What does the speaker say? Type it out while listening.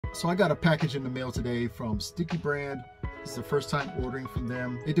So I got a package in the mail today from Sticky Brand. This is the first time ordering from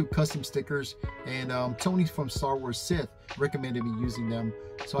them. They do custom stickers, and Tony from Star Wars Sith recommended me using them.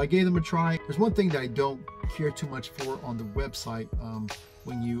 So I gave them a try. There's one thing that I don't care too much for on the website.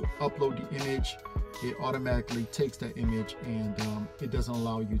 When you upload the image, it automatically takes that image and it doesn't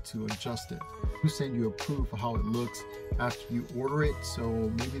allow you to adjust it. We send you a proof of how it looks after you order it,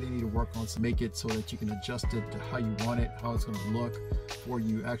 so maybe they need to work on to make it so that you can adjust it to how you want it, how it's going to look before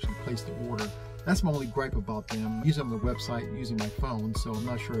you actually place the order. That's my only gripe about them. Using them on the website, using my phone, so I'm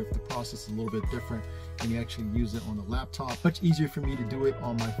not sure if the process is a little bit different when you actually use it on the laptop. Much easier for me to do it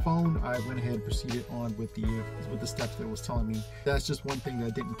on my phone. I went ahead and proceeded on with the steps that it was telling me. That's just one thing that I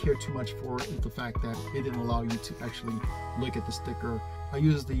didn't care too much for, is the fact that it didn't allow you to actually look at the sticker. I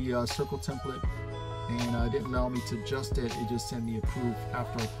used the circle template, and it didn't allow me to adjust it. It just sent me a proof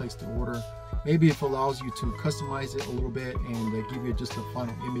after I placed the order. Maybe if it allows you to customize it a little bit and give you just a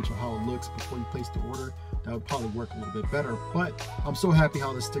final image of how it looks before you place the order, that would probably work a little bit better. But I'm so happy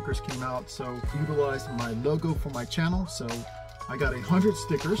how the stickers came out. So I utilized my logo for my channel. So I got 100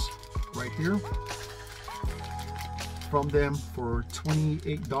 stickers right here from them for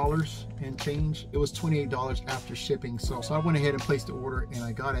 $28 and change. It was $28 after shipping. So I went ahead and placed the order, and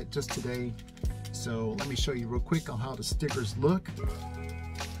I got it just today. So let me show you real quick on how the stickers look.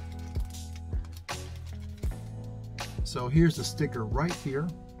 So here's the sticker right here.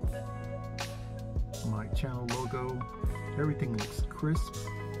 My channel logo. Everything looks crisp.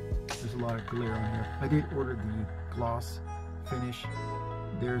 There's a lot of glare on here. I did order the gloss finish.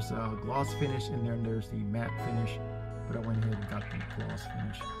 There's a gloss finish, and then there's the matte finish. But I went ahead and got the gloss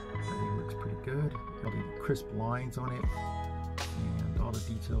finish. I think it looks pretty good. All the crisp lines on it, and all the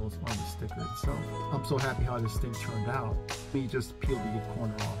details on the sticker itself. I'm so happy how this thing turned out. You just peel the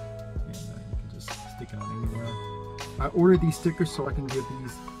corner off, and you can just stick it on anywhere. I ordered these stickers so I can give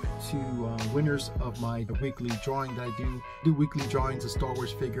these to winners of my weekly drawing that I do weekly drawings of Star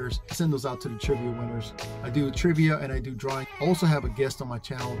Wars figures. I send those out to the trivia winners. I do trivia and I do drawing. I also have a guest on my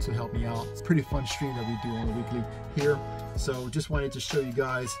channel to help me out. It's a pretty fun stream that we do on the weekly here. So just wanted to show you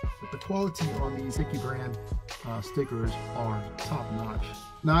guys that the quality on these Sticky Brand stickers are top notch.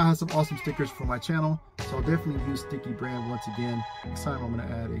 Now I have some awesome stickers for my channel, so I'll definitely use Sticky Brand once again. Next time I'm going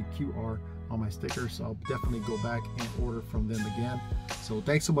to add a QR on my sticker, so I'll definitely go back and order from them again. So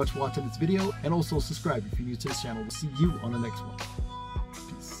thanks so much for watching this video, and also subscribe if you're new to this channel. We'll see you on the next one.